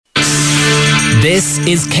This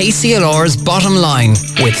is KCLR's Bottom Line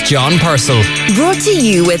with John Purcell. Brought to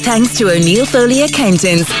you with thanks to O'Neill Foley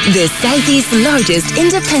Accountants, the Southeast's largest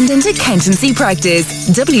independent accountancy practice.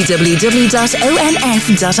 www.onf.ie.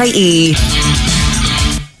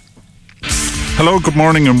 Hello, good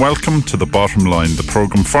morning and welcome to The Bottom Line, the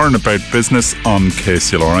programme for and about business on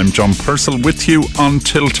KCLR. I'm John Purcell with you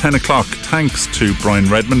until 10 o'clock. Thanks to Brian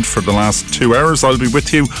Redmond for the last 2 hours. I'll be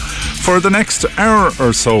with you for the next hour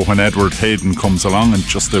or so when Edward Hayden comes along. And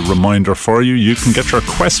just a reminder for you, you can get your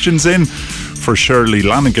questions in for Shirley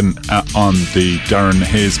Lanigan on the Darren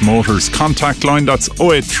Hayes Motors contact line. That's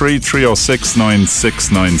 083 306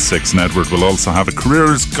 9696. And Edward will also have a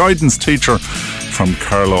careers guidance teacher from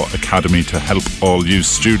Carlow Academy to help all you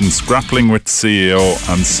students grappling with CEO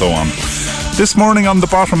and so on. This morning on The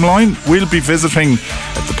Bottom Line, we'll be visiting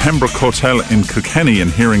at the Pembroke Hotel in Kilkenny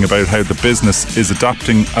and hearing about how the business is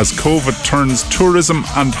adapting as COVID turns tourism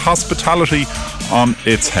and hospitality on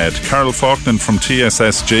its head. Carol Faulkner from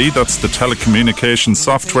TSSG, that's the Telecommunications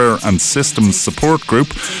Software and Systems Support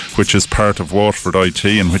Group, which is part of Waterford IT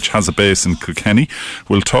and which has a base in Kilkenny,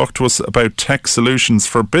 will talk to us about tech solutions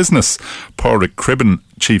for business. Pádraig Cribben,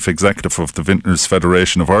 Chief Executive of the Vintners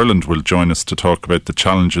Federation of Ireland, will join us to talk about the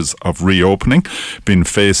challenges of reopening being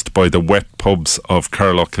faced by the wet pubs of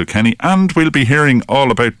Carlow Kilkenny, and we'll be hearing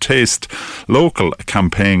all about Taste Local, a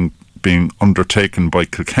campaign being undertaken by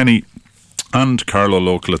Kilkenny and Carlow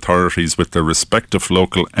local authorities with their respective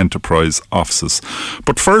local enterprise offices.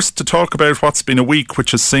 But first, to talk about what's been a week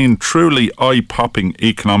which has seen truly eye-popping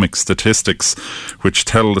economic statistics which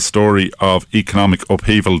tell the story of economic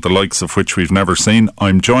upheaval, the likes of which we've never seen.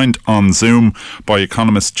 I'm joined on Zoom by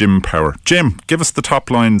economist Jim Power. Jim, give us the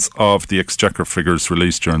top lines of the Exchequer figures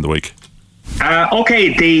released during the week.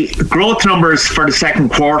 Okay, the growth numbers for the second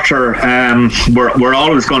quarter were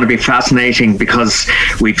always going to be fascinating because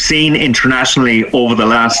we've seen internationally over the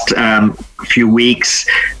last few weeks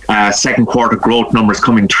second quarter growth numbers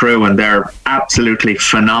coming through, and they're absolutely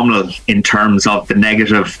phenomenal in terms of the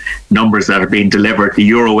negative numbers that are being delivered. The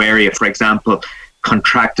euro area, for example,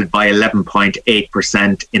 contracted by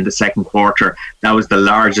 11.8% in the second quarter. That was the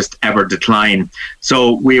largest ever decline.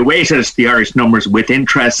 So we awaited the Irish numbers with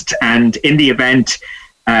interest, and in the event,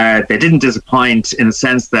 they didn't disappoint in the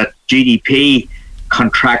sense that GDP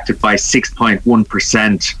contracted by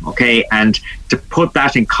 6.1%. Okay, and to put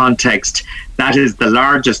that in context, that is the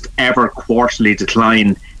largest ever quarterly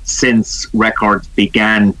decline since records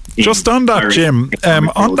began. Just on that, Jim,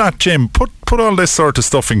 put all this sort of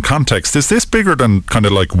stuff in context. Is this bigger than kind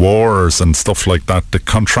of like wars and stuff like that? The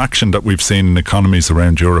contraction that we've seen in economies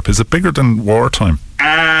around Europe, is it bigger than wartime?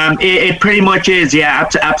 It pretty much is, yeah,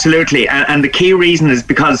 absolutely. And the key reason is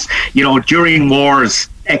because, during wars,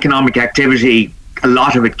 economic activity, a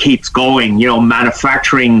lot of it keeps going.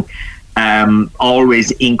 Manufacturing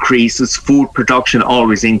always increases, food production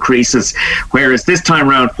always increases, whereas this time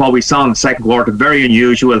around what we saw in the second quarter, very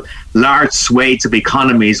unusual, large swathes of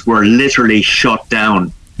economies were literally shut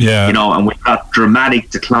down. And we got dramatic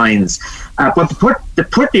declines. But to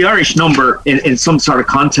put the Irish number in some sort of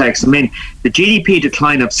context, I mean, the GDP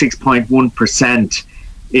decline of 6.1%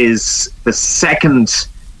 is the second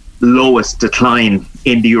lowest decline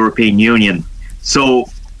in the European Union. So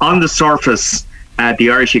on the surface,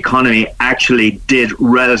 the Irish economy actually did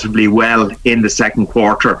relatively well in the second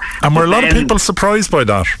quarter. And were a lot of people surprised by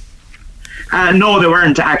that? No, they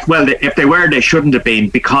weren't. Well, if they were, they shouldn't have been,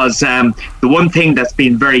 because the one thing that's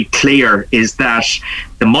been very clear is that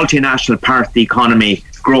the multinational part of the economy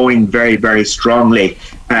growing very, very strongly.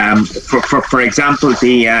 For example,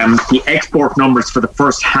 the export numbers for the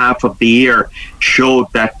first half of the year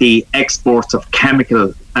showed that the exports of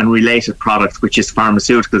chemical and related products, which is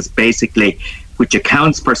pharmaceuticals basically, which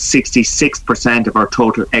accounts for 66% of our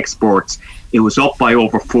total exports, it was up by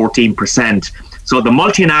over 14%. So the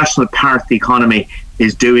multinational part of the economy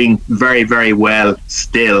is doing very, very well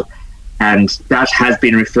still. And that has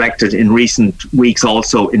been reflected in recent weeks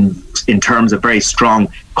also in terms of very strong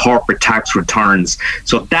corporate tax returns.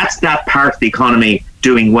 So that's that part of the economy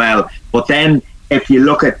doing well. But then if you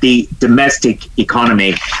look at the domestic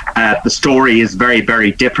economy, the story is very,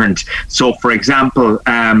 very different. So, for example,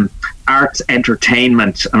 arts,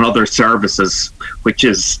 entertainment and other services, which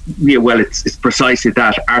is, it's precisely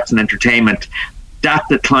that, arts and entertainment, that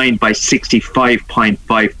declined by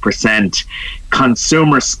 65.5%.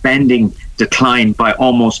 Consumer spending declined by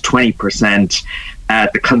almost 20%.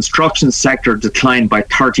 The construction sector declined by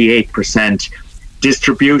 38%.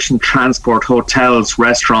 Distribution, transport, hotels,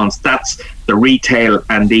 restaurants, that's the retail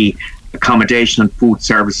and the accommodation and food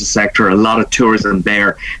services sector. A lot of tourism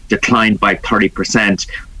there declined by 30%.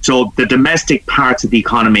 So the domestic parts of the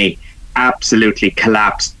economy absolutely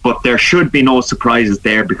collapsed. But there should be no surprises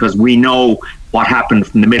there, because we know what happened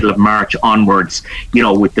from the middle of March onwards,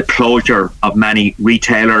 with the closure of many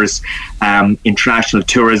retailers. International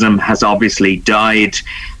tourism has obviously died.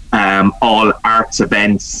 All arts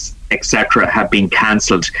events, etc., have been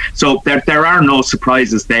cancelled. So there are no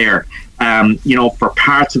surprises there. For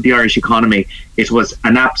parts of the Irish economy, it was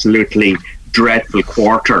an absolutely dreadful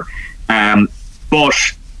quarter. But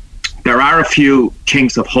there are a few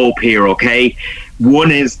chinks of hope here, okay?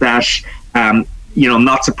 One is that,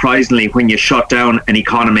 not surprisingly, when you shut down an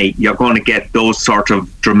economy, you're going to get those sort of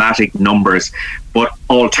dramatic numbers. But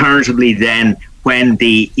alternatively then, when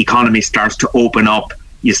the economy starts to open up,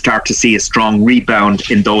 you start to see a strong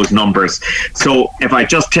rebound in those numbers. So if I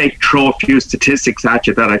just throw a few statistics at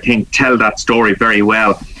you that I think tell that story very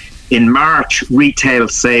well. In March, retail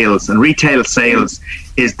sales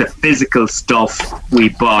is the physical stuff we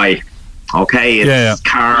buy. Okay, it's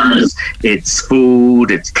cars, it's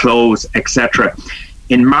food, it's clothes, etc.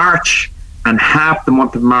 In March, and half the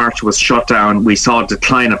month of March was shut down, we saw a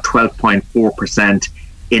decline of 12.4%.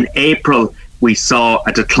 In April, we saw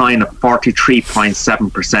a decline of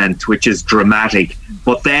 43.7%, which is dramatic.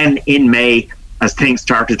 But then in May, as things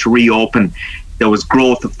started to reopen, there was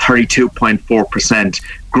growth of 32.4%,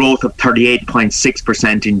 growth of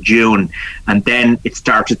 38.6% in June, and then it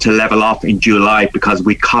started to level off in July because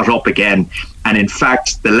we caught up again. And in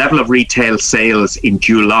fact, the level of retail sales in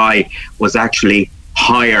July was actually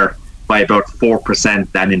higher by about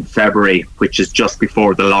 4% than in February, which is just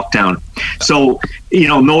before the lockdown. So,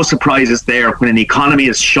 no surprises there. When an economy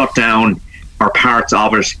is shut down, or parts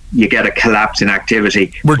of it, you get a collapse in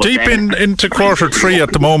activity. We're deep into quarter three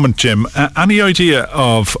at the moment, Jim. Any idea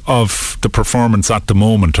of the performance at the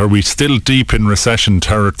moment? Are we still deep in recession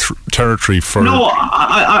territory for... No,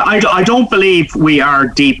 I don't believe we are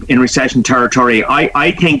deep in recession territory.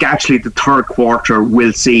 I think actually the third quarter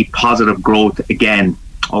will see positive growth again.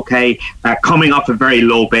 Okay, coming off a very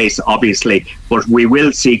low base, obviously, but we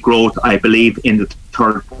will see growth, I believe, in the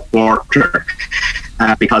third quarter.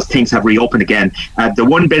 Because things have reopened again. The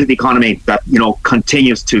one bit of the economy that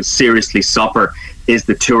continues to seriously suffer is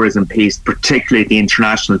the tourism piece, particularly the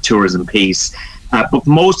international tourism piece. But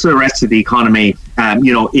most of the rest of the economy,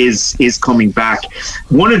 is coming back.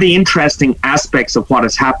 One of the interesting aspects of what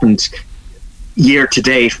has happened year to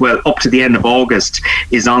date, well, up to the end of August,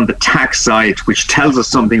 is on the tax side, which tells us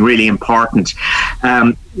something really important.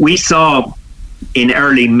 We saw in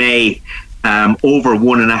early May over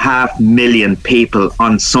 1.5 million people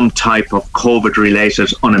on some type of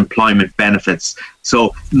COVID-related unemployment benefits.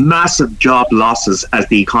 So massive job losses as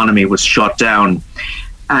the economy was shut down.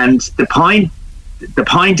 And the point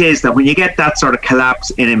is that when you get that sort of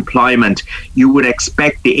collapse in employment, you would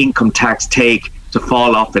expect the income tax take to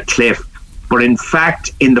fall off the cliff. But in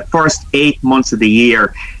fact, in the first 8 months of the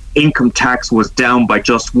year, income tax was down by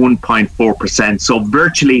just 1.4%, so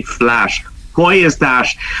virtually flat. Why is that?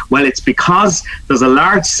 Well, it's because there's a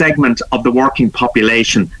large segment of the working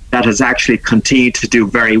population that has actually continued to do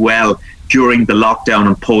very well during the lockdown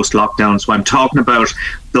and post-lockdown. So I'm talking about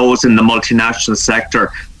those in the multinational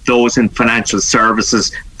sector, those in financial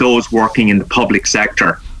services, those working in the public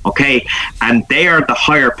sector. Okay, and they are the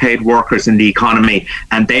higher paid workers in the economy,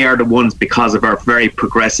 and they are the ones, because of our very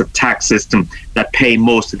progressive tax system, that pay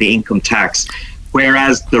most of the income tax.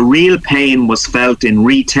 Whereas the real pain was felt in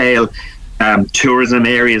retail, tourism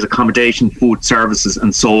areas, accommodation, food services,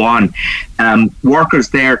 and so on. Workers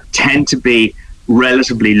there tend to be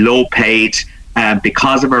relatively low paid.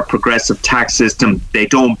 Because of our progressive tax system, they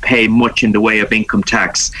don't pay much in the way of income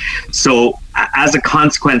tax. So as a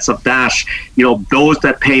consequence of that, those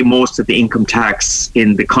that pay most of the income tax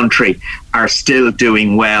in the country are still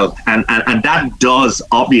doing well. And that does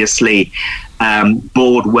obviously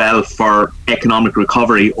bode well for economic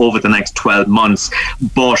recovery over the next 12 months.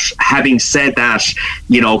 But having said that,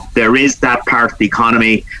 there is that part of the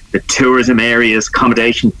economy, the tourism areas,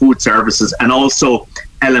 accommodation, food services, and also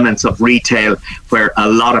elements of retail where a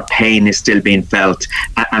lot of pain is still being felt.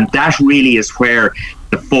 And that really is where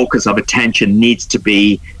the focus of attention needs to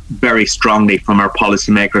be very strongly from our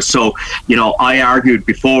policymakers. So, I argued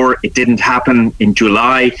before it didn't happen in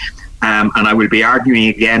July, and I will be arguing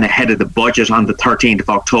again ahead of the budget on the 13th of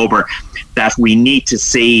October, that we need to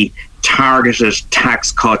see targeted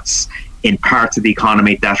tax cuts in parts of the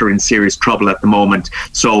economy that are in serious trouble at the moment.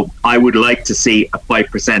 So I would like to see a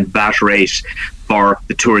 5% VAT rate for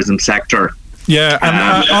the tourism sector. Yeah,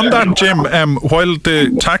 and on that, Jim, while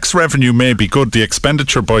the tax revenue may be good, the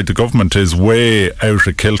expenditure by the government is way out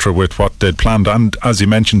of kilter with what they'd planned. And as you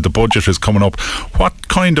mentioned, the budget is coming up. What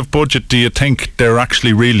kind of budget do you think they're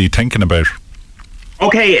actually really thinking about?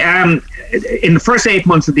 Okay, in the first 8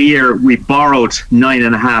 months of the year, we borrowed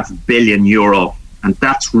 €9.5 billion, and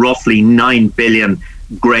that's roughly 9 billion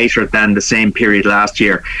greater than the same period last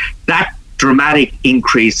year. That dramatic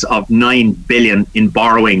increase of 9 billion in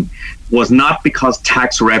borrowing was not because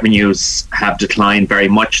tax revenues have declined very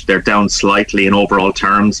much. They're down slightly in overall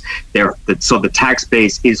terms. So the tax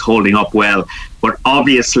base is holding up well. But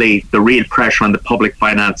obviously, the real pressure on the public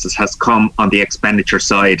finances has come on the expenditure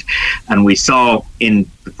side. And we saw in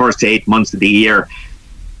the first 8 months of the year,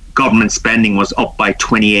 government spending was up by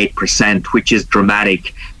 28%, which is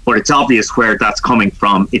dramatic. But it's obvious where that's coming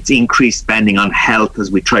from. It's increased spending on health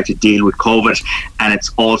as we try to deal with COVID. And it's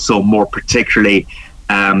also more particularly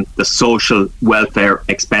the social welfare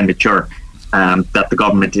expenditure that the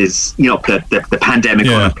government is, the pandemic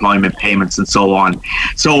unemployment payments and so on.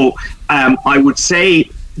 So I would say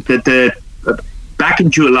that back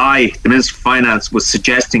in July, the Minister of Finance was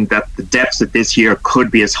suggesting that the deficit this year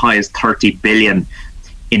could be as high as 30 billion.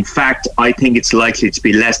 In fact, I think it's likely to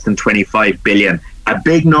be less than 25 billion. A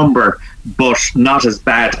big number, but not as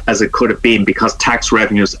bad as it could have been because tax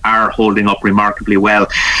revenues are holding up remarkably well.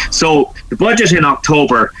 So the budget in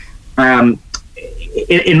October,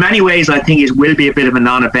 in many ways, I think it will be a bit of a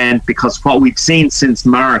non-event because what we've seen since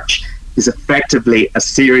March is effectively a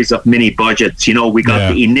series of mini budgets. We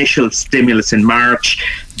got the initial stimulus in March,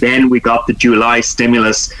 then we got the July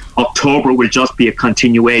stimulus. October will just be a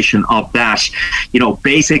continuation of that.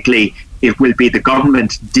 Basically, it will be the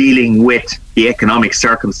government dealing with the economic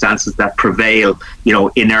circumstances that prevail,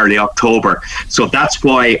 in early October. So that's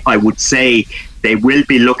why I would say they will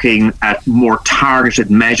be looking at more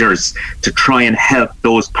targeted measures to try and help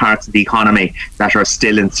those parts of the economy that are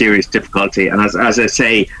still in serious difficulty. And as I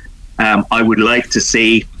say, I would like to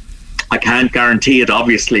see, I can't guarantee it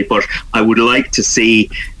obviously, but I would like to see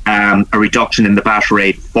a reduction in the VAT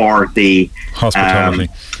rate for the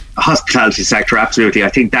hospitality sector. Absolutely, I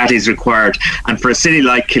think that is required. And for a city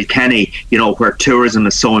like Kilkenny, where tourism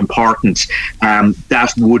is so important,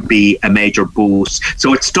 that would be a major boost.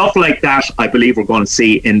 So it's stuff like that I believe we're going to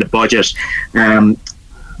see in the budget.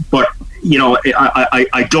 But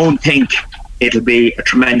I don't think it'll be a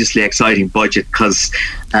tremendously exciting budget because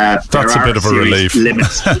that's a bit of a relief.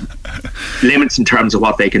 Limits in terms of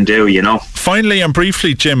what they can do, Finally and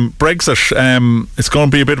briefly, Jim, Brexit, it's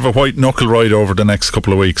going to be a bit of a white knuckle ride over the next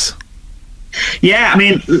couple of weeks. Yeah, I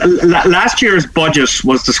mean, last year's budget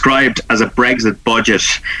was described as a Brexit budget,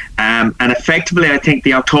 and effectively I think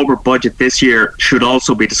the October budget this year should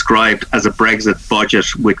also be described as a Brexit budget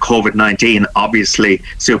with COVID-19 obviously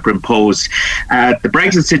superimposed. The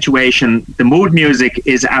Brexit situation, the mood music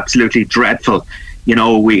is absolutely dreadful.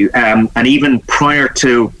 And even prior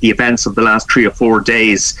to the events of the last 3 or 4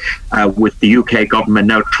 days, with the UK government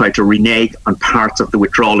now trying to renege on parts of the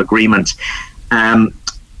withdrawal agreement,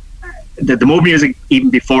 the mood music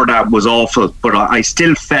even before that was awful, but I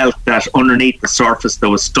still felt that underneath the surface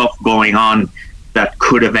there was stuff going on that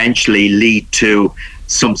could eventually lead to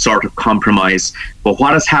some sort of compromise. But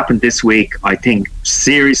what has happened this week, I think,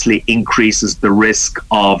 seriously increases the risk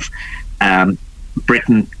of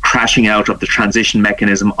Britain crashing out of the transition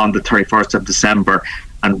mechanism on the 31st of December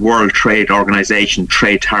and World Trade Organization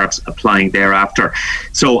trade tariffs applying thereafter.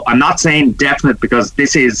 So I'm not saying definite because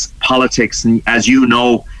this is politics, and as you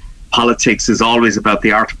know, politics is always about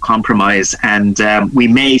the art of compromise, and we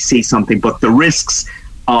may see something, but the risks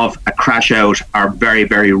of a crash out are very,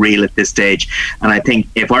 very real at this stage. And I think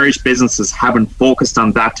if Irish businesses haven't focused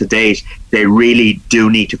on that to date, they really do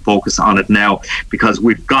need to focus on it now, because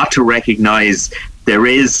we've got to recognise there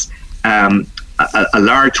is a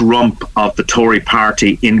large rump of the Tory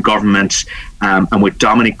party in government, and with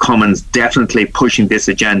Dominic Cummings definitely pushing this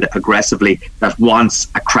agenda aggressively, that wants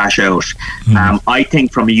a crash out. I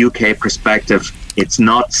think from a UK perspective, it's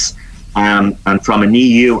nuts. And from an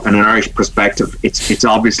EU and an Irish perspective, it's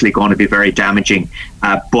obviously going to be very damaging.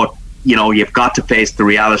 But you've got to face the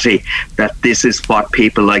reality that this is what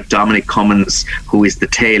people like Dominic Cummings, who is the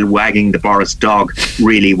tail wagging the Boris dog,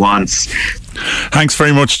 really wants. Thanks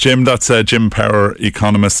very much, Jim. That's Jim Power,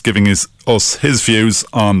 economist, giving us his views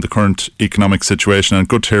on the current economic situation. And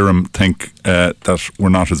good to hear him think that we're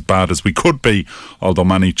not as bad as we could be, although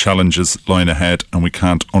many challenges lie ahead, and we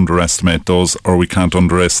can't underestimate those, or we can't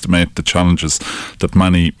underestimate the challenges that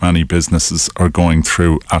many, many businesses are going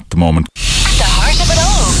through at the moment. At the heart of it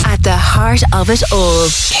all. At the heart of it all.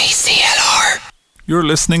 KCLR. You're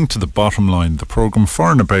listening to The Bottom Line, the programme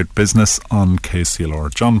for and about business on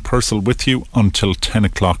KCLR. John Purcell with you until 10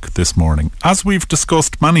 o'clock this morning. As we've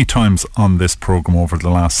discussed many times on this programme over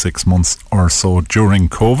the last 6 months or so during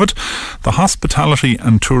COVID, the hospitality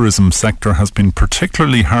and tourism sector has been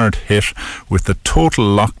particularly hard hit with the total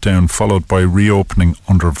lockdown followed by reopening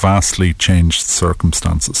under vastly changed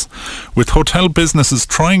circumstances. With hotel businesses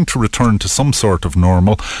trying to return to some sort of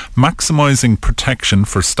normal, maximising protection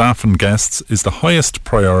for staff and guests is the highest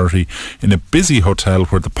priority in a busy hotel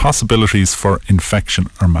where the possibilities for infection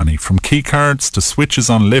are many, from key cards to switches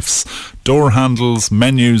on lifts, door handles,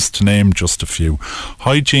 menus, to name just a few.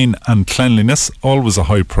 Hygiene and cleanliness, always a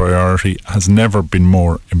high priority, has never been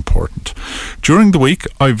more important. During the week,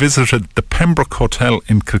 I visited the Pembroke Hotel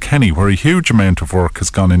in Kilkenny, where a huge amount of work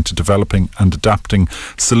has gone into developing and adapting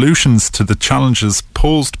solutions to the challenges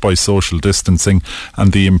posed by social distancing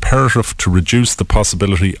and the imperative to reduce the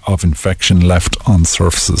possibility of infection left on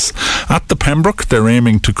surfaces. At the Pembroke, they're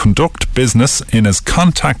aiming to conduct business in as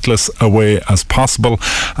contactless a way as possible,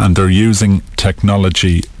 and they're using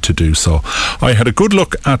technology to do so. I had a good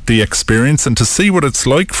look at the experience, and to see what it's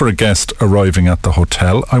like for a guest arriving at the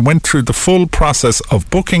hotel, I went through the full process of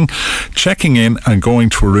booking, checking in and going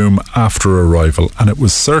to a room after arrival, and it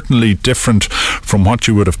was certainly different from what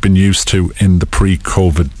you would have been used to in the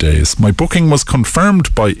pre-COVID days. My booking was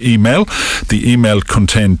confirmed by email. The email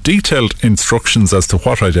contained detailed instructions as to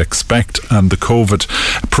what I'd expect and the COVID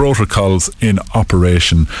protocols in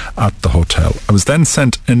operation at the hotel. I was then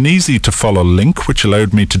sent an easy to follow link which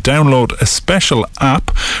allowed me to download a special app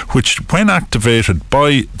which, when activated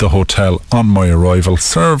by the hotel on my arrival,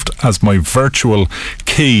 served as my virtual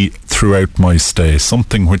key throughout my stay,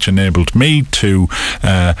 something which enabled me to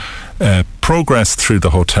progress through the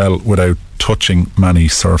hotel without touching many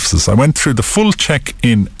surfaces. I went through the full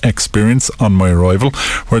check-in experience on my arrival,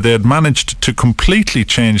 where they had managed to completely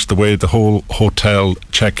change the way the whole hotel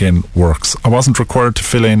check-in works. I wasn't required to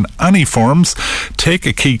fill in any forms, take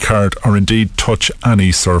a key card, or indeed touch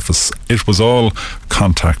any surface. It was all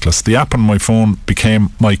contactless. The app on my phone became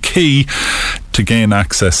my key to gain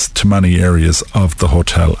access to many areas of the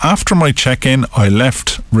hotel. After my check-in, I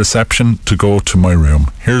left reception to go to my room.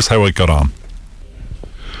 Here's how I got on.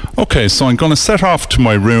 Okay, so I'm going to set off to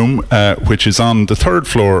my room, which is on the third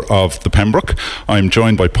floor of the Pembroke. I'm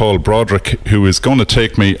joined by Paul Broderick, who is going to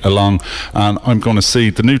take me along, and I'm going to see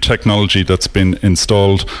the new technology that's been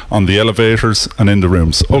installed on the elevators and in the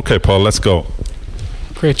rooms. Okay, Paul, let's go.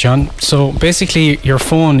 Great, John. So basically, your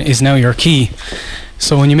phone is now your key.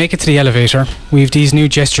 So when you make it to the elevator, we have these new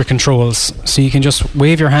gesture controls. So you can just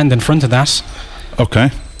wave your hand in front of that. Okay.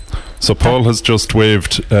 So Paul has just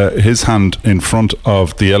waved his hand in front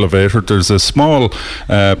of the elevator. There's a small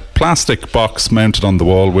plastic box mounted on the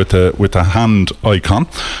wall with a hand icon,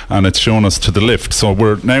 and it's shown us to the lift. So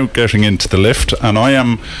we're now getting into the lift, and I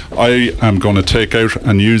am going to take out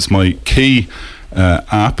and use my key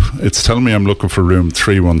app. It's telling me I'm looking for room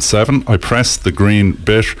 317. I press the green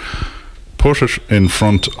bit, put it in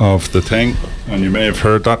front of the thing, and you may have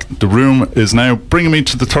heard that the room is now bringing me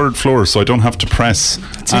to the third floor, so I don't have to press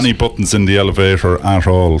any buttons in the elevator at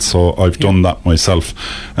all. So I've done that myself.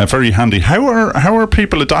 Very handy. How are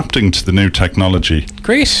people adapting to the new technology?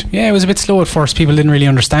 Great. Yeah, it was a bit slow at first. People didn't really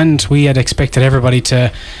understand. We had expected everybody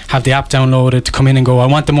to have the app downloaded, to come in and go, I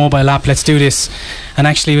want the mobile app, let's do this. And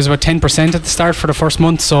actually it was about 10% at the start for the first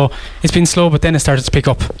month, so it's been slow, but then it started to pick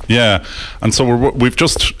up. Yeah, and so we've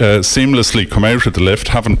just seamlessly come out of the lift,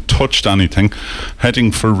 haven't touched anything,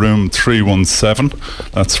 heading for room 317.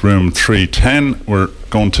 That's room 310. We're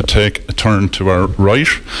going to take a turn to our right,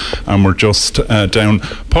 and we're just down.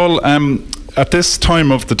 Paul, at this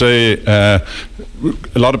time of the day, a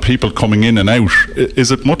lot of people coming in and out.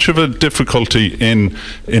 Is it much of a difficulty in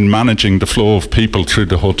managing the flow of people through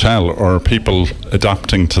the hotel, or are people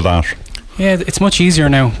adapting to that? Yeah, it's much easier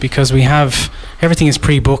now because we have everything is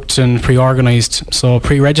pre-booked and pre-organised. So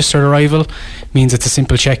pre-registered arrival means it's a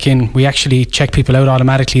simple check-in. We actually check people out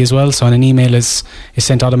automatically as well. So an email is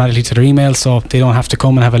sent automatically to their email, so they don't have to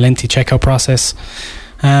come and have a lengthy checkout process.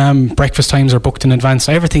 Breakfast times are booked in advance,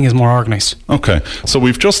 so everything is more organised. Okay, so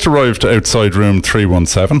we've just arrived outside room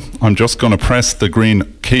 317. I'm just going to press the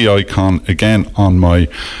green key icon again on my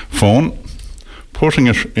phone, putting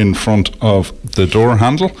it in front of the door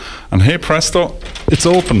handle, and hey presto, it's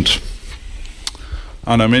opened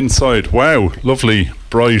and I'm inside. Wow, lovely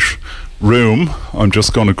bright room. I'm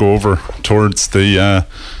just going to go over towards the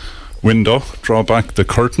window, draw back the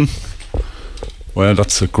curtain. Well,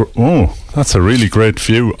 that's a really great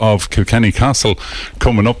view of Kilkenny Castle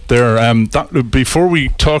coming up there. Before we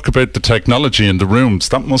talk about the technology in the rooms,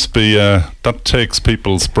 that must be that takes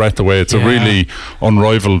people's breath away. It's a really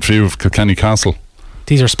unrivaled view of Kilkenny Castle.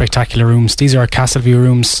 These are spectacular rooms. These are our Castle View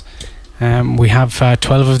rooms. We have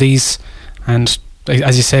 12 of these, and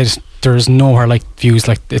as you said, there's nowhere like views.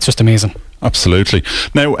 Like, it's just amazing. Absolutely.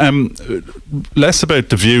 Now, less about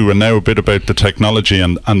the view and now a bit about the technology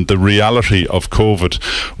and the reality of COVID.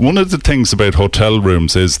 One of the things about hotel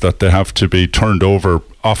rooms is that they have to be turned over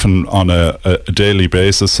often on a daily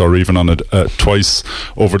basis, or even on a twice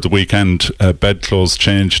over the weekend, bedclothes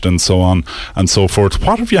changed and so on and so forth.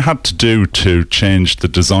 What have you had to do to change the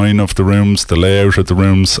design of the rooms, the layout of the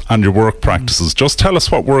rooms, and your work practices? Just tell us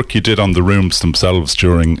what work you did on the rooms themselves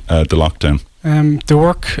during the lockdown. The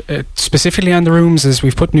work specifically on the rooms is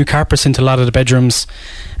we've put new carpets into a lot of the bedrooms,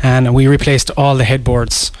 and we replaced all the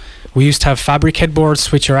headboards. We used to have fabric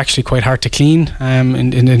headboards, which are actually quite hard to clean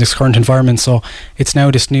in this current environment. So it's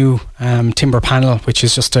now this new timber panel, which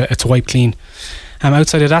is just it's a wipe clean.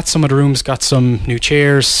 Outside of that, some of the rooms got some new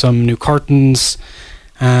chairs, some new curtains.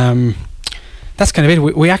 That's kind of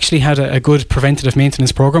it. We actually had a good preventative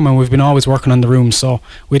maintenance program, and we've been always working on the rooms, so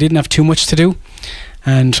we didn't have too much to do.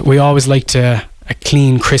 And we always liked a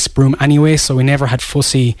clean, crisp room anyway, so we never had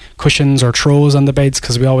fussy cushions or throws on the beds,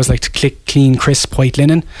 because we always liked to clean, crisp, white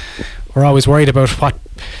linen. We're always worried about what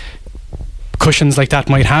cushions like that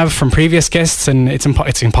might have from previous guests, and it's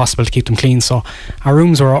impossible to keep them clean. So our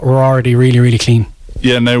rooms were already really, really clean.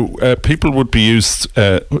 Yeah, now people would be used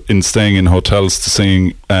in staying in hotels to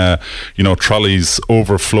seeing, trolleys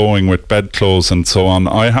overflowing with bedclothes and so on.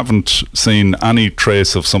 I haven't seen any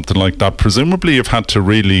trace of something like that. Presumably you've had to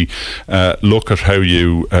really look at how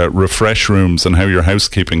you refresh rooms and how your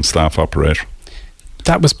housekeeping staff operate.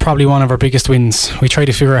 That was probably one of our biggest wins. We tried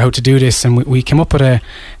to figure out how to do this, and we came up with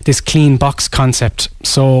this clean box concept.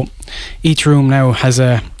 So each room now has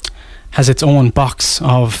its own box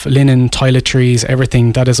of linen, toiletries,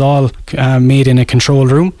 everything that is all made in a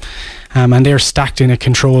controlled room, and they're stacked in a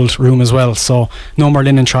controlled room as well. So no more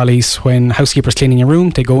linen trolleys. When housekeeper's cleaning a room,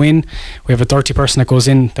 they go in. We have a dirty person that goes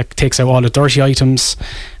in that takes out all the dirty items,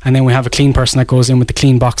 and then we have a clean person that goes in with the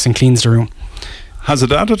clean box and cleans the room. Has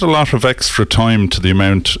it added a lot of extra time to the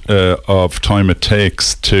amount of time it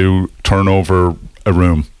takes to turn over a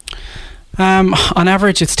room? On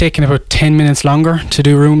average, it's taken about 10 minutes longer to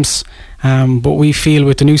do rooms, but we feel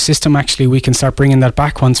with the new system, actually, we can start bringing that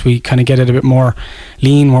back once we kind of get it a bit more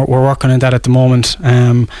lean. We're working on that at the moment,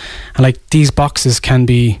 and like these boxes can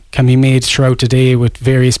be made throughout the day with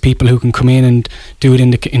various people who can come in and do it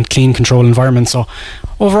in clean, controlled environments. So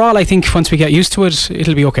overall, I think once we get used to it,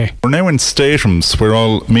 it'll be okay. We're now in staterooms where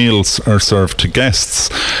all meals are served to guests.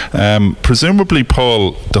 Presumably,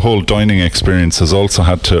 Paul, the whole dining experience has also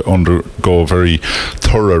had to undergo a very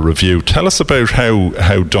thorough review. Tell us about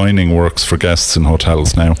how dining works for guests in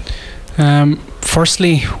hotels now.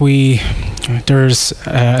 Firstly, there's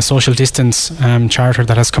a social distance charter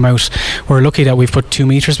that has come out. We're lucky that we've put 2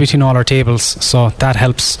 meters between all our tables, so that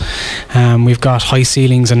helps. We've got high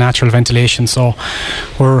ceilings and natural ventilation, so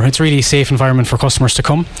it's really a safe environment for customers to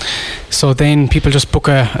come. So then people just book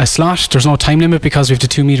a slot. There's no time limit because we have the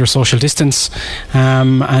 2 meter social distance,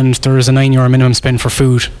 and there is a €9 minimum spend for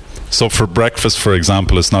food. So for breakfast, for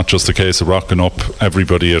example, it's not just a case of rocking up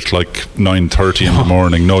everybody at like 9:30 in the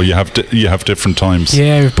morning. No, you have different times.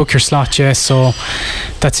 Yeah, book your slot. Yeah, so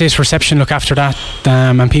that's it. Reception look after that,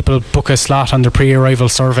 and people book a slot on their pre-arrival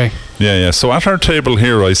survey. Yeah. So at our table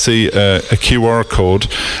here, I see a QR code.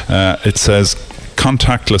 It says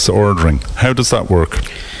contactless ordering. How does that work?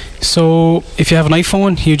 So if you have an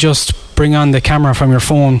iPhone, you just bring on the camera from your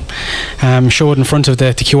phone, show it in front of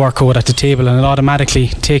the QR code at the table, and it automatically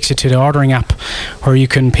takes you to the ordering app where you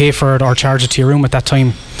can pay for it or charge it to your room at that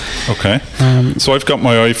time. Okay. So I've got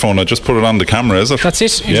my iPhone. I just put it on the camera, is it? That's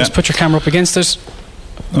it. You just put your camera up against it.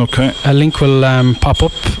 Okay. A link will pop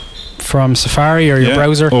up from Safari or your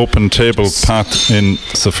browser. Open table path in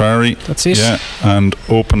Safari. That's it. Yeah, and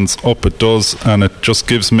opens up. It does, and it just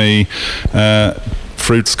gives me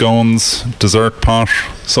fruit scones, dessert pot.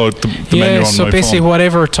 So the menu on so my basically phone.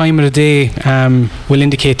 Whatever time of the day will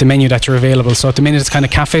indicate the menu that you're available. So at the minute it's kind of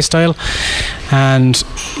cafe style, and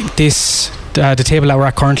this the table that we're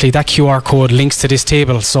at currently, that QR code links to this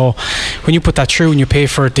table. So when you put that through and you pay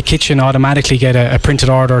for it, the kitchen automatically get a printed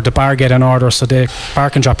order, the bar get an order, so the bar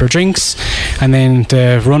can drop your drinks, and then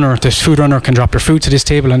the food runner can drop your food to this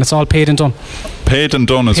table, and it's all paid and done. Paid and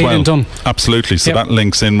done as well. Paid and done. Absolutely. So that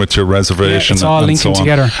links in with your reservation. It's all and linking so on.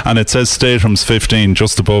 together. And it says Staterooms 15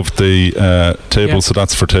 just above the table, so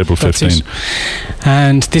that's for table 15.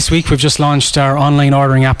 And this week we've just launched our online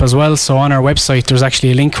ordering app as well. So on our website there's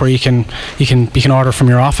actually a link where you can order from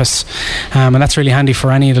your office, and that's really handy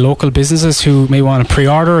for any of the local businesses who may want to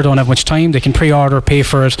pre-order or don't have much time. They can pre-order, pay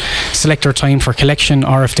for it, select their time for collection,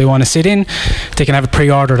 or if they want to sit in, they can have it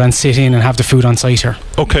pre-ordered and sit in and have the food on site here.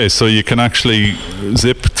 Okay, so you can actually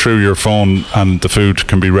zip through your phone and the food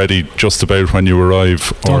can be ready just about when you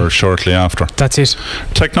arrive or shortly after. That's it.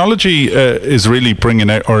 Technology is really bringing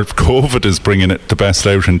out, or COVID is bringing it the best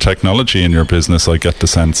out in technology in your business, I get the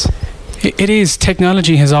sense. It is.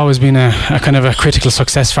 Technology has always been a kind of a critical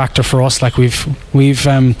success factor for us. Like we've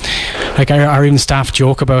like our even staff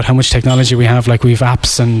joke about how much technology we have. Like we've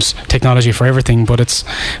apps and technology for everything, but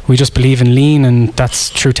we just believe in lean, and that's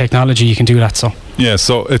through technology you can do that. So yeah,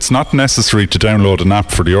 so it's not necessary to download an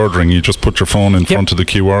app for the ordering. You just put your phone in front of the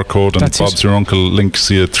QR code, and Bob's Your Uncle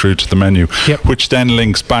links you through to the menu, which then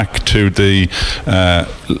links back to the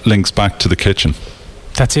kitchen.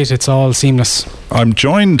 That's it. It's all seamless. I'm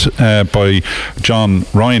joined by John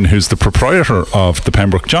Ryan, who's the proprietor of the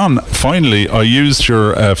Pembroke. John, finally, I used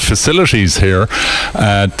your facilities here,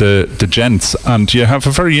 the gents, and you have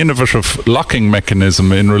a very innovative locking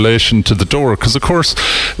mechanism in relation to the door, because of course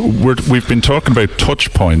we've been talking about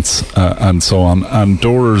touch points and so on, and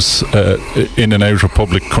doors in and out of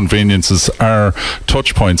public conveniences are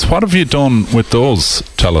touch points. What have you done with those?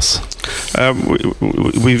 Tell us.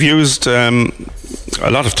 We've used a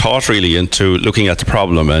lot of thought really into looking at the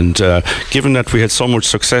problem, and given that we had so much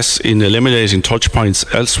success in eliminating touch points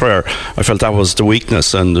elsewhere, I felt that was the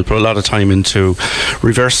weakness, and put a lot of time into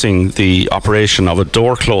reversing the operation of a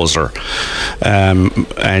door closer,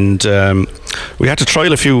 and we had to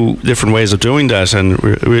trial a few different ways of doing that, and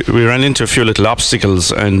we ran into a few little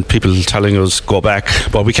obstacles and people telling us go back,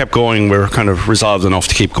 but we kept going. We were kind of resolved enough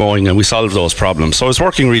to keep going, and we solved those problems. So it's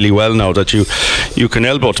working really well now that you can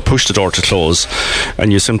elbow to push the door to close,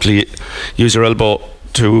 and you simply use your elbow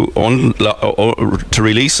to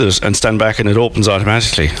release it and stand back, and it opens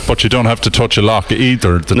automatically. But you don't have to touch a lock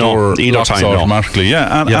either. The door locks automatically.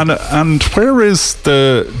 Yeah, and where is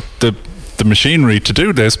the machinery to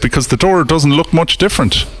do this? Because the door doesn't look much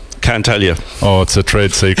different. Can't tell you. Oh, it's a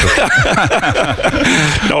trade secret.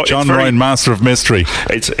 No, John Ryan, master of mystery.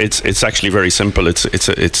 It's actually very simple.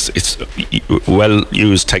 It's well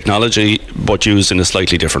used technology, but used in a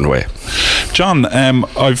slightly different way. John,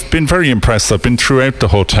 I've been very impressed. I've been throughout the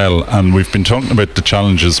hotel, and we've been talking about the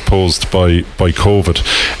challenges posed by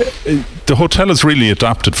COVID. The hotel has really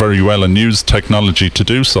adapted very well and used technology to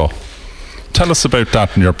do so. Tell us about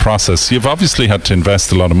that in your process. You've obviously had to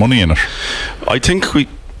invest a lot of money in it. I think we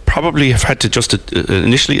probably have had to just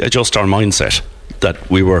initially adjust our mindset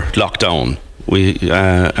that we were locked down.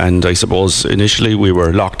 And I suppose initially we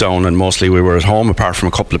were locked down, and mostly we were at home, apart from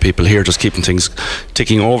a couple of people here just keeping things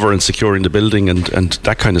ticking over and securing the building and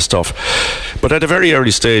that kind of stuff. But at a very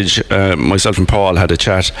early stage, myself and Paul had a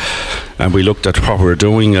chat, and we looked at what we were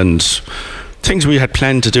doing and things we had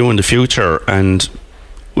planned to do in the future, and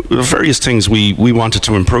various things we wanted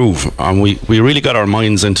to improve, and we really got our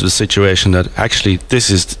minds into the situation that actually this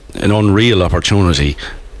is an unreal opportunity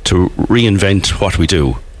to reinvent what we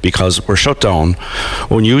do, because we're shut down.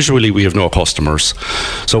 Unusually we have no customers,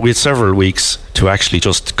 so we had several weeks to actually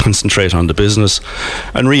just concentrate on the business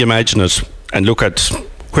and reimagine it and look at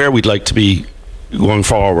where we'd like to be going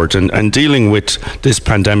forward and dealing with this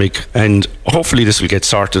pandemic, and hopefully this will get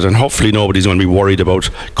sorted, and hopefully nobody's going to be worried about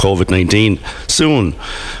COVID-19 soon.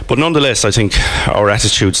 But nonetheless, I think our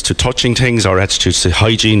attitudes to touching things, our attitudes to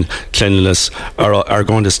hygiene, cleanliness are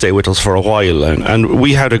going to stay with us for a while, and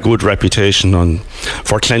we had a good reputation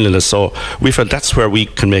for cleanliness, so we felt that's where we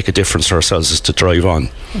can make a difference for ourselves, is to drive on.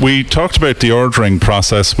 We talked about the ordering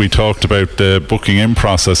process, we talked about the booking in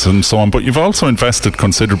process and so on, but you've also invested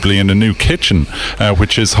considerably in a new kitchen,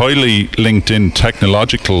 which is highly linked in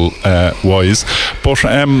technological wise, but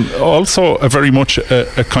also a very much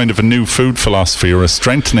a kind of a new food philosophy, or a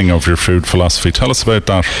strengthening of your food philosophy. Tell us about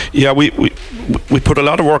that. Yeah, we put a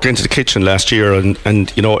lot of work into the kitchen last year,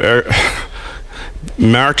 and you know,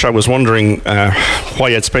 March I was wondering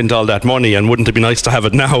why I'd spent all that money, and wouldn't it be nice to have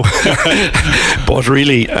it now? But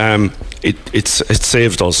really, it's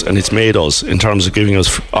saved us, and it's made us, in terms of giving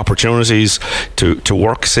us opportunities to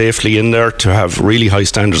work safely in there, to have really high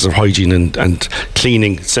standards of hygiene and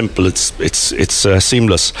cleaning. Simple, it's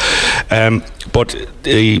seamless. But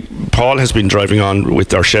Paul has been driving on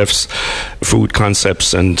with our chefs, food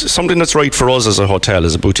concepts, and something that's right for us as a hotel,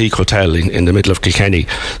 as a boutique hotel in the middle of Kilkenny.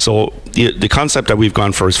 So the concept that we've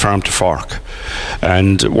gone for is farm to fork,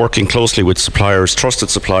 and working closely with suppliers, trusted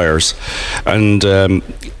suppliers, and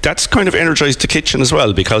that's kind of energised the kitchen as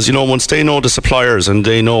well, because, you know, once they know the suppliers and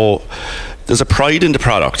they know there's a pride in the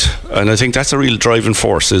product, and I think that's a real driving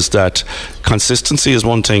force, is that consistency is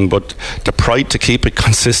one thing, but the pride to keep it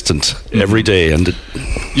consistent every day. And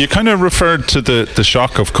you kind of referred to the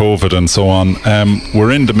shock of COVID and so on.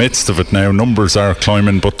 We're in the midst of it now. Numbers are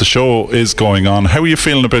climbing, but the show is going on. How are you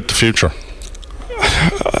feeling about the future?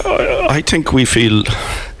 I think we feel,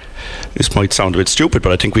 this might sound a bit stupid,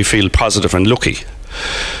 but I think we feel positive and lucky,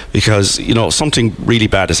 because something really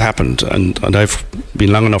bad has happened, and I've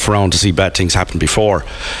been long enough around to see bad things happen before,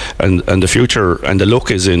 and the future and the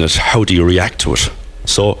look is in it. How do you react to it?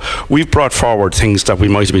 So we've brought forward things that we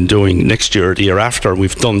might have been doing next year, the year after.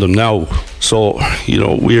 We've done them now. So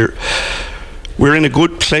we're in a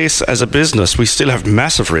good place as a business. We still have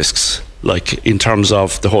massive risks, like in terms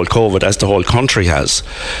of the whole COVID, as the whole country has.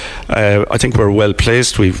 I think we're well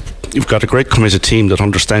placed. We've got a great committed team that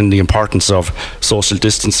understand the importance of social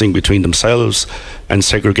distancing between themselves and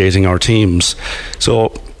segregating our teams.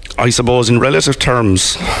 So I suppose in relative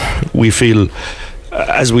terms, we feel,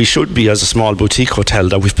 as we should be as a small boutique hotel,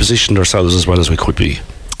 that we've positioned ourselves as well as we could be.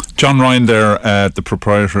 John Ryan there, the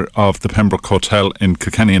proprietor of the Pembroke Hotel in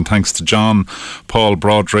Kilkenny, and thanks to John, Paul,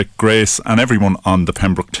 Broderick, Grace and everyone on the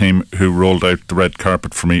Pembroke team who rolled out the red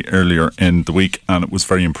carpet for me earlier in the week, and it was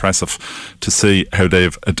very impressive to see how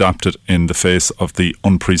they've adapted in the face of the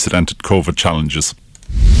unprecedented COVID challenges.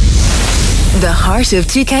 The heart of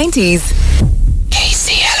two counties.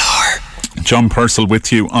 KCLR. John Purcell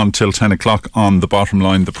with you until 10 o'clock on The Bottom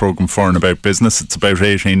Line, the programme for and about business. It's about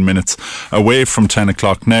 18 minutes away from 10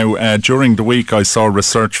 o'clock now. During the week I saw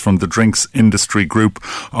research from the Drinks Industry Group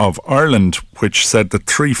of Ireland, which said that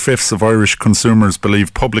 3/5 of Irish consumers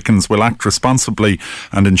believe publicans will act responsibly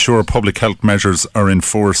and ensure public health measures are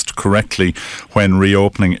enforced correctly when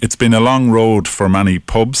reopening. It's been a long road for many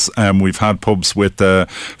pubs. We've had pubs with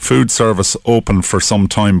food service open for some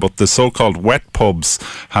time, but the so-called wet pubs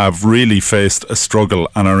have really faced a struggle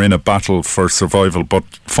and are in a battle for survival, but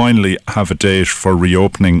finally have a date for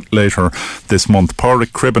reopening later this month.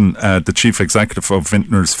 Pádraig Cribben, the Chief Executive of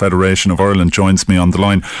Vintners Federation of Ireland, joins me on the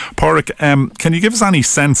line. Pádraig, can you give us any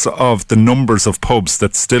sense of the numbers of pubs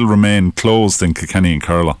that still remain closed in Kilkenny and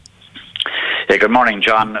Carlow? Yeah, good morning,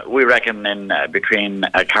 John. We reckon in between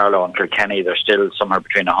Carlow and Kilkenny there's still somewhere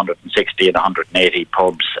between 160 and 180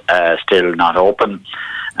 pubs still not open.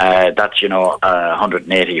 That's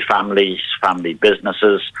 180 families, family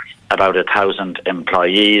businesses, about 1,000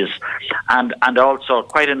 employees, and also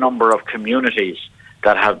quite a number of communities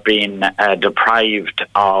that have been deprived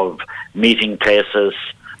of meeting places,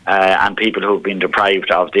 and people who've been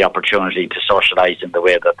deprived of the opportunity to socialise in the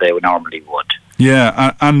way that they normally would.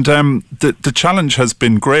 Yeah, and the challenge has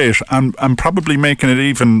been great, and probably making it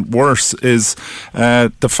even worse is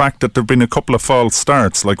the fact that there have been a couple of false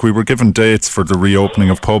starts. Like, we were given dates for the reopening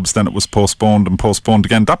of pubs, then it was postponed and postponed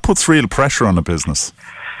again. That puts real pressure on a business.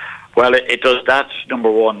 Well, it does that, number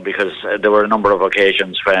one, because there were a number of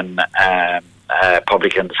occasions when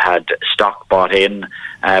publicans had stock bought in,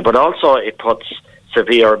 but also it puts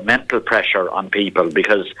severe mental pressure on people,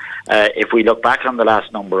 because if we look back on the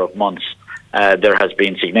last number of months, there has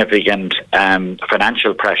been significant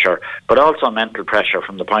financial pressure, but also mental pressure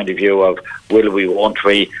from the point of view of will we, won't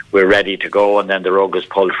we, we're ready to go, and then the rug is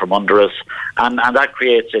pulled from under us, and that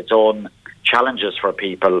creates its own challenges for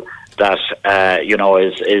people that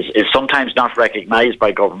is sometimes not recognised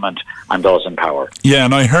by government and those in power. Yeah,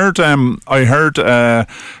 and I heard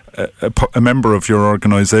a member of your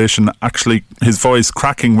organisation, actually his voice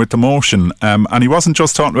cracking with emotion, and he wasn't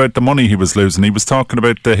just talking about the money he was losing, he was talking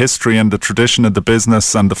about the history and the tradition of the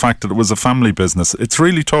business and the fact that it was a family business. It's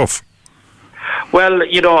really tough. Well,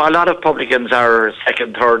 a lot of publicans are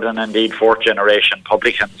second, third and indeed fourth generation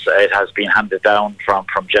publicans. It has been handed down from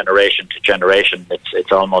generation to generation.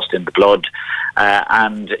 It's almost in the blood,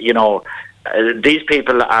 and these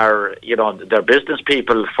people are, they're business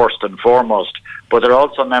people first and foremost, but they're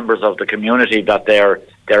also members of the community that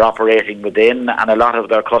they're operating within, and a lot of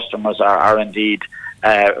their customers are indeed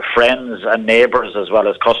friends and neighbours as well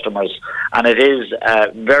as customers, and it is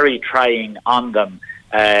very trying on them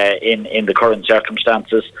in the current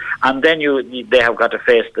circumstances. And then they have got to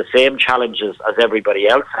face the same challenges as everybody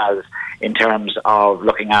else has in terms of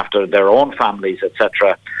looking after their own families,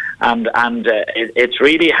 etc. And it's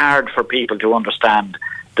really hard for people to understand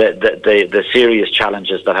the serious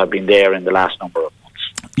challenges that have been there in the last number of months.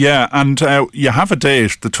 Yeah, and you have a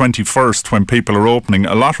date, the 21st, when people are opening.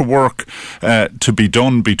 A lot of work to be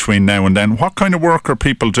done between now and then. What kind of work are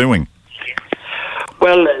people doing?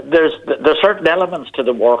 Well, there's certain elements to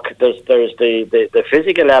the work. There's the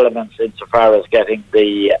physical elements insofar as getting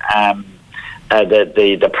the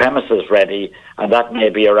the premises ready, and that may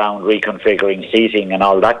be around reconfiguring seating and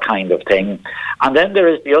all that kind of thing. And then there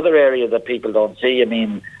is the other area that people don't see. I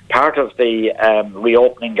mean, part of the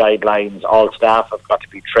reopening guidelines, all staff have got to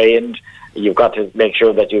be trained. You've got to make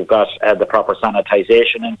sure that you've got the proper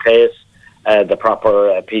sanitisation in place, the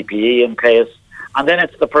proper PPE in place. And then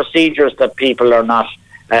it's the procedures that people are not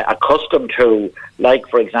accustomed to, like,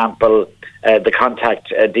 for example, the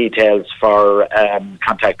contact details for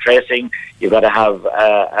contact tracing. You've got to have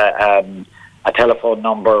a telephone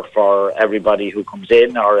number for everybody who comes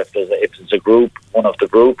in, or if it's a group, one of the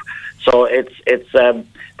group. So it's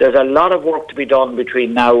there's a lot of work to be done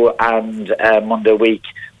between now and Monday week.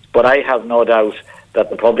 But I have no doubt that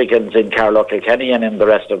the publicans in Carlow, Kilkenny, and in the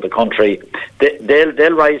rest of the country,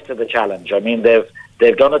 they'll rise to the challenge. I mean,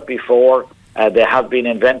 they've done it before. They have been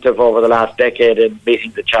inventive over the last decade in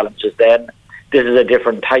meeting the challenges then. This is a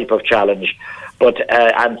different type of challenge. But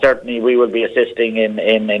and certainly we will be assisting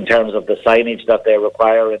in terms of the signage that they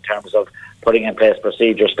require, in terms of putting in place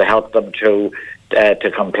procedures to help them to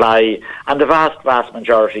comply. And the vast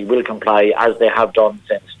majority will comply, as they have done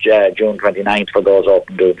since June 29th for those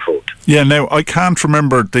open doing food. Yeah, now, I can't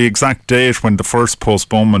remember the exact date when the first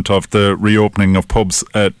postponement of the reopening of pubs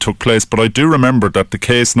took place, but I do remember that the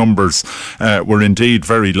case numbers were indeed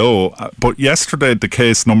very low. But yesterday the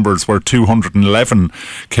case numbers were 211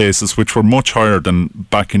 cases, which were much higher than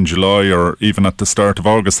back in July or even at the start of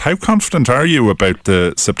August. How confident are you about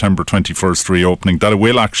the September 21st reopening, that it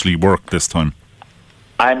will actually work this time?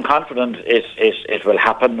 I'm confident it will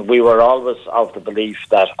happen. We were always of the belief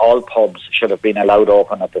that all pubs should have been allowed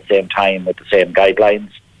open at the same time with the same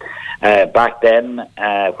guidelines. Back then,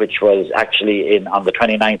 which was actually on the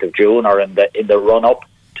 29th of June, or in the run-up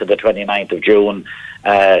to the 29th of June,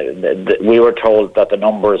 we were told that the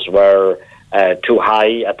numbers were too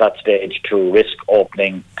high at that stage to risk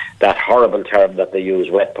opening that horrible term that they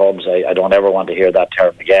use, wet pubs. I don't ever want to hear that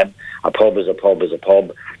term again. A pub is a pub is a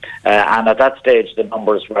pub. And at that stage, the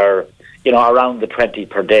numbers were, around the 20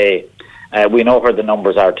 per day. We know where the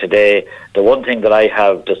numbers are today. The one thing that I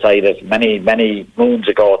have decided many moons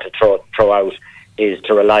ago to throw out is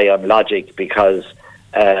to rely on logic, because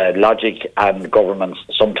logic and governments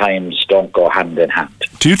sometimes don't go hand in hand.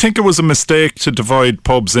 Do you think it was a mistake to divide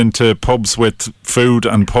pubs into pubs with food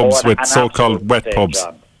and pubs with so-called wet pubs?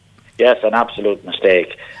 John. Yes, an absolute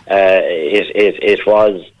mistake.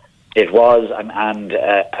 It was, and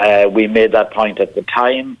we made that point at the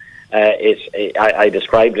time. I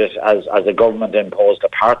described it as a government-imposed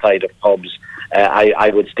apartheid of pubs. I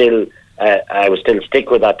would still stick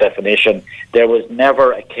with that definition. There was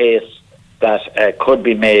never a case that could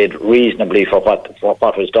be made reasonably for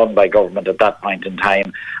what was done by government at that point in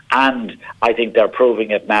time, and I think they're proving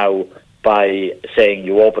it now by saying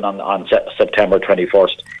you open on September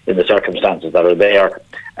 21st in the circumstances that are there.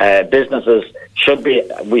 Businesses should be,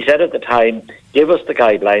 we said at the time, give us the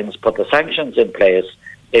guidelines, put the sanctions in place.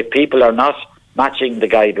 If people are not matching the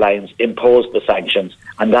guidelines, impose the sanctions,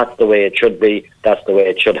 and that's the way it should be. That's the way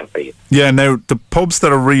it should have been. Yeah, now the pubs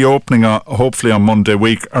that are reopening hopefully on Monday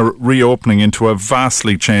week are reopening into a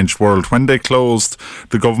vastly changed world. When they closed,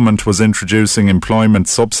 the government was introducing employment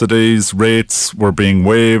subsidies, rates were being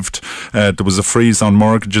waived, there was a freeze on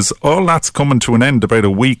mortgages. All that's coming to an end about a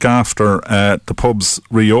week after the pubs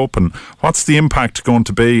reopen. What's the impact going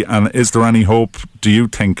to be, and is there any hope, do you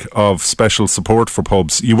think, of special support for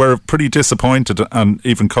pubs? You were pretty disappointed and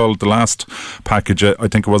even called the last package, I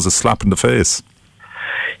think it was a slap in the face.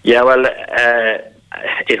 Yeah, well,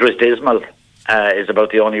 it was dismal, is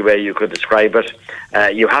about the only way you could describe it.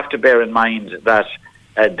 You have to bear in mind that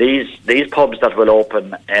these pubs that will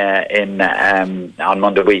open on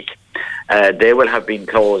Monday week, they will have been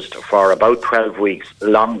closed for about 12 weeks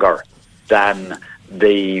longer than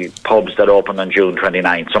the pubs that opened on June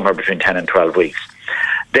 29th, somewhere between 10 and 12 weeks.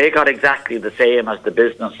 They got exactly the same as the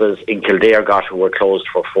businesses in Kildare got, who were closed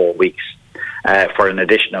for 4 weeks. For an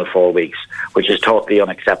additional 4 weeks, which is totally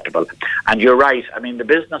unacceptable. And you're right, I mean, the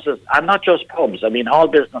businesses, and not just pubs, I mean, all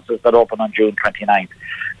businesses that open on June 29th,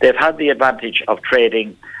 they've had the advantage of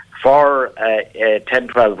trading for 10,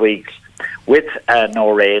 12 weeks with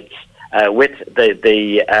no rates, with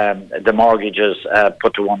the mortgages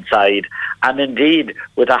put to one side, and indeed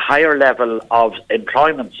with a higher level of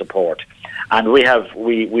employment support. And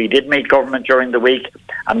we did meet government during the week,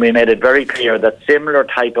 and we made it very clear that similar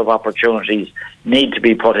type of opportunities need to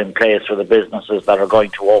be put in place for the businesses that are going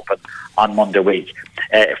to open on Monday week,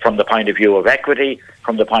 from the point of view of equity,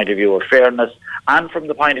 from the point of view of fairness, and from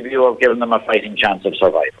the point of view of giving them a fighting chance of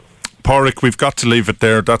survival. Pádraig, we've got to leave it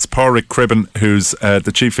there. That's Pádraig Cribben, who's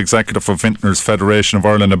the Chief Executive of Vintners Federation of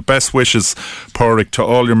Ireland. And best wishes, Pádraig, to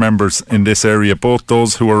all your members in this area, both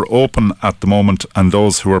those who are open at the moment and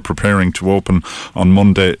those who are preparing to open on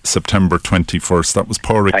Monday, September 21st. That was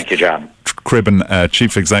Pádraig. Thank you, John. Cribben,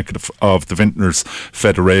 Chief Executive of the Vintners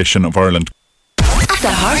Federation of Ireland. At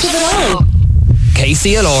the heart of it all.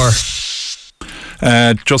 KCLR.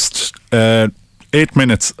 Just 8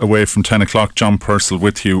 minutes away from 10 o'clock, John Purcell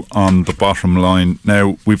with you on The Bottom Line.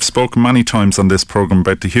 Now, we've spoken many times on this programme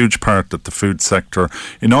about the huge part that the food sector,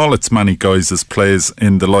 in all its many guises, plays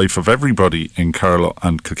in the life of everybody in Carlow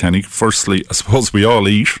and Kilkenny. Firstly, I suppose we all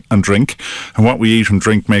eat and drink, and what we eat and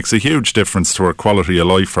drink makes a huge difference to our quality of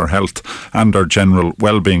life, our health and our general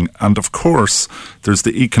well-being. And of course, there's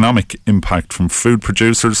the economic impact from food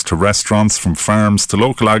producers to restaurants, from farms to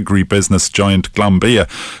local agri-business giant Glanbia.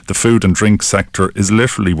 The food and drink sector is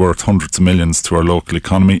literally worth hundreds of millions to our local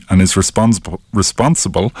economy and is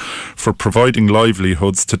responsible for providing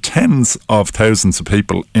livelihoods to tens of thousands of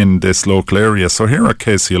people in this local area. So here at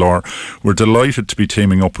KCLR, we're delighted to be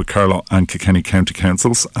teaming up with Carlow and Kilkenny County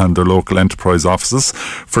Councils and their local enterprise offices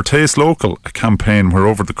for Taste Local, a campaign where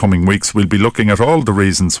over the coming weeks we'll be looking at all the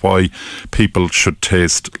reasons why people should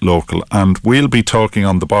taste local. And we'll be talking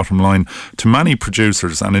on The Bottom Line to many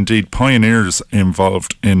producers and indeed pioneers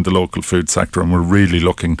involved in the local food sector, and we're really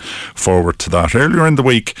looking forward to that. Earlier in the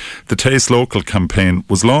week, the Taste Local campaign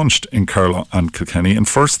was launched in Carlow and Kilkenny, and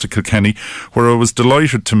first to Kilkenny, where I was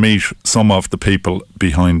delighted to meet some of the people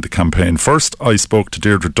behind the campaign. First, I spoke to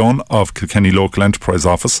Deirdre Dunn of Kilkenny Local Enterprise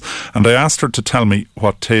Office, and I asked her to tell me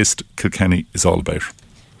what Taste Kilkenny is all about.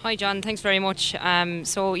 Hi John, thanks very much.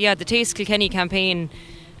 The Taste Kilkenny campaign,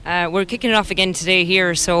 we're kicking it off again today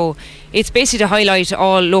here. So it's basically to highlight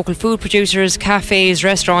all local food producers, cafes,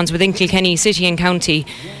 restaurants within Kilkenny City and County.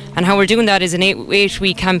 And how we're doing that is an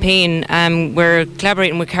 8-week campaign. We're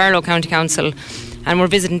collaborating with Carlow County Council, and we're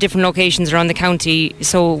visiting different locations around the county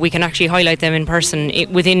so we can actually highlight them in person,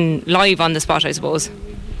 within live on the spot, I suppose.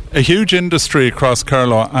 A huge industry across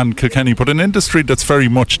Carlow and Kilkenny, but an industry that's very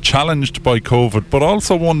much challenged by COVID, but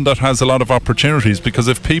also one that has a lot of opportunities, because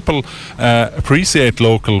if people appreciate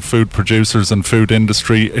local food producers and food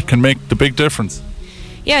industry, it can make the big difference.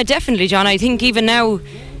 Yeah, definitely, John. I think even now,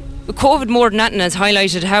 COVID more than anything has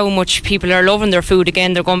highlighted how much people are loving their food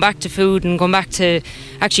again. They're going back to food and going back to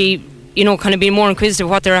actually, kind of being more inquisitive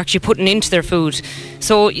what they're actually putting into their food.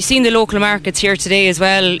 So you've seen the local markets here today as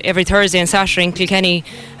well, every Thursday and Saturday in Kilkenny,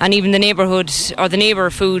 and even the neighbourhood or the neighbour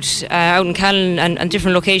food out in Callan and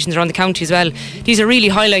different locations around the county as well. These are really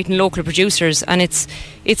highlighting local producers, and it's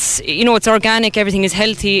organic, everything is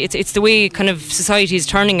healthy. It's the way kind of society is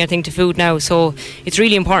turning, I think, to food now. So it's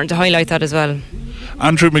really important to highlight that as well.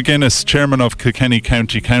 Andrew McGuinness, Chairman of Kilkenny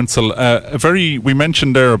County Council. We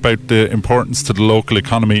mentioned there about the importance to the local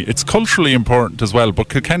economy. It's culturally important as well, but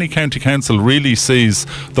Kilkenny County Council really sees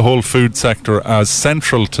the whole food sector as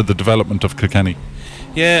central to the development of Kilkenny.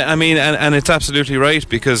 Yeah, I mean, and it's absolutely right,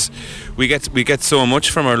 because we get so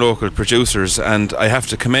much from our local producers, and I have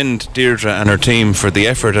to commend Deirdre and her team for the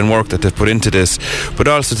effort and work that they've put into this, but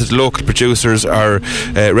also to the local producers, our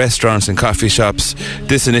restaurants and coffee shops.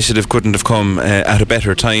 This initiative couldn't have come at a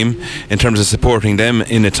better time in terms of supporting them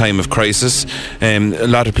in a time of crisis. A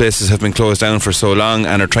lot of places have been closed down for so long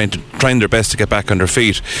and are trying their best to get back on their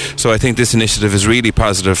feet. So I think this initiative is really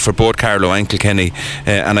positive for both Carlow and Kilkenny,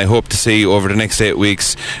 and I hope to see over the next 8 weeks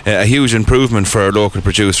a huge improvement for our local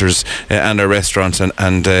producers and our restaurants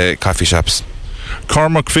and coffee shops.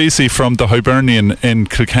 Cormac Vesey from the Hibernian in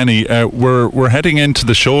Kilkenny. We're heading into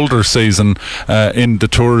the shoulder season in the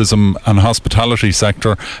tourism and hospitality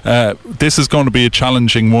sector. This is going to be a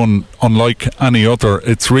challenging one, unlike any other.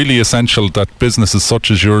 It's really essential that businesses such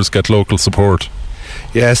as yours get local support.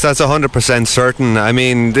 Yes, that's 100% certain. I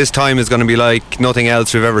mean, this time is going to be like nothing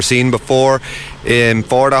else we've ever seen before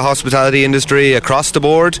for the hospitality industry across the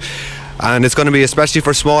board. And it's going to be especially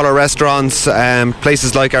for smaller restaurants,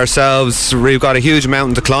 places like ourselves. We've got a huge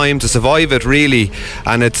mountain to climb to survive it, really.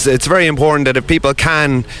 And it's very important that if people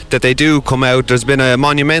can, that they do come out. There's been a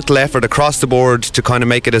monumental effort across the board to kind of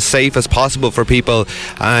make it as safe as possible for people,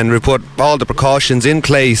 and we put all the precautions in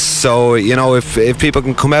place. So, if people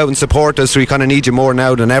can come out and support us, we kind of need you more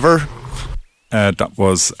now than ever. That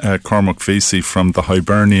was Cormac Vesey from the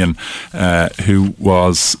Hibernian, who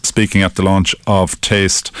was speaking at the launch of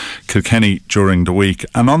Taste Kilkenny during the week.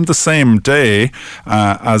 And on the same day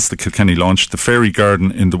as the Kilkenny launch, the Fairy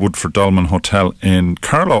Garden in the Woodford Dolman Hotel in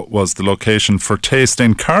Carlow was the location for Taste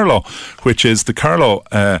in Carlow, which is the Carlow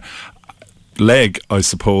leg, I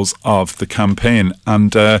suppose, of the campaign.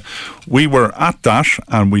 And we were at that,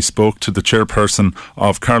 and we spoke to the chairperson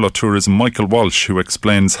of Carlow Tourism, Michael Walsh, who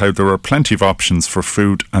explains how there are plenty of options for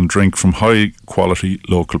food and drink from high quality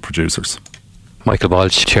local producers. Michael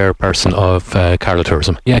Walsh, chairperson of Carlow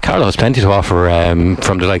Tourism. Yeah, Carlow has plenty to offer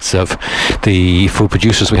from the likes of the food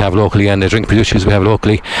producers we have locally and the drink producers we have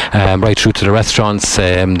locally, right through to the restaurants,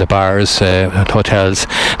 the bars, hotels.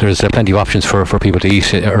 There's plenty of options for people to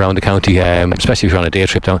eat around the county, especially if you're on a day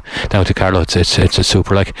trip down to Carlow. It's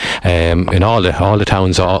super like in all the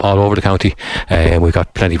towns all over the county. We've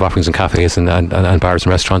got plenty of offerings in cafes and bars and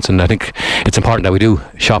restaurants, and I think it's important that we do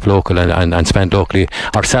shop local and spend locally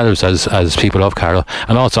ourselves as people of Carlow,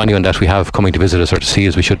 and also anyone that we have coming to visit us or to see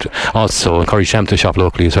us, we should also encourage them to shop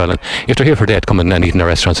locally as well. And if they're here for a day, to come in and eat in our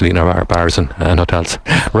restaurants and eat in our bars and hotels.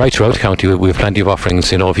 Right throughout the county, we have plenty of offerings.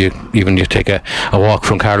 You know, if you take a walk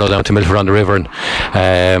from Carlow down to Milford on the river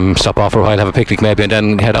and stop off for a while, have a picnic maybe, and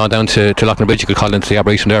then head on down to Loughlin Bridge. You could call into the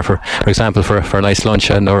Arboretum there for example, for a nice lunch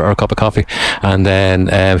or a cup of coffee. And then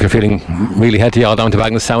if you're feeling really healthy, all down to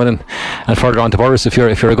Bagnalstown and further on to Burris if you're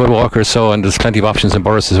a good walker. So, and there's plenty of options in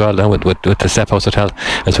Burris as well, then with the Step House Hotel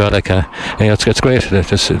as well. Like it's great.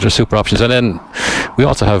 There's super options. And then we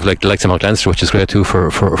also have like the likes of Mount Leinster, which is great too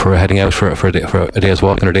for heading out for a day's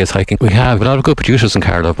walking or a day's hiking. We have a lot of good producers in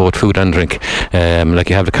Carlow, both food and drink. Like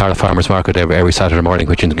you have the Carlow Farmers Market every Saturday morning,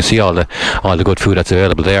 which you can see all the good food that's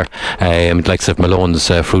available there. Like of Malone's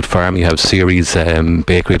Fruit Farm, you have Ceres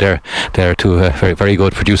Bakery there too, very, very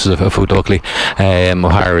good producers of food locally.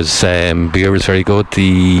 O'Hara's beer is very good.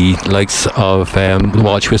 The likes of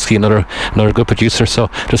Walsh Whisky, another good producer. So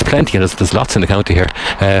there's plenty, and there's lots in the county here.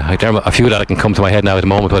 There are a few that I can come to my head now at the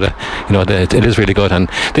moment, but it is really good, and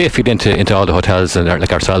they feed into all the hotels, and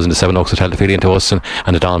like ourselves in the Seven Oaks Hotel, they feed into us and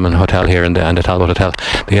the Dolman Hotel here and the Talbot Hotel.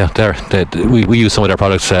 We use some of their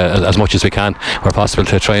products as much as we can where possible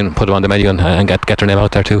to try and put them on the menu and get their name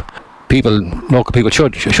out there too. Local people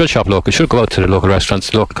should shop local, should go out to the local restaurants,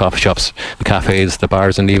 the local coffee shops, the cafes, the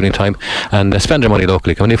bars in the evening time, and spend their money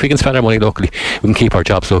locally. I mean, if we can spend our money locally, we can keep our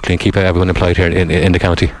jobs locally and keep everyone employed here in the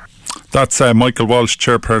county. That's Michael Walsh,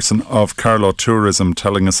 chairperson of Carlow Tourism,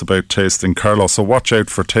 telling us about Taste in Carlow. So watch out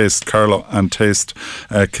for Taste Carlow and Taste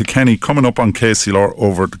Kilkenny coming up on KCLR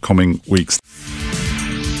over the coming weeks.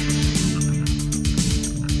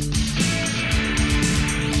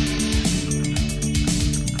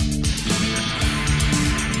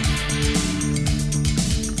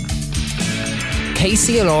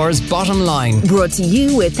 KCLR's Bottom Line. Brought to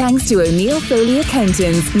you with thanks to O'Neill Foley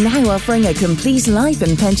Accountants, now offering a complete life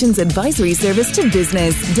and pensions advisory service to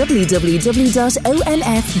business. www.onf.ie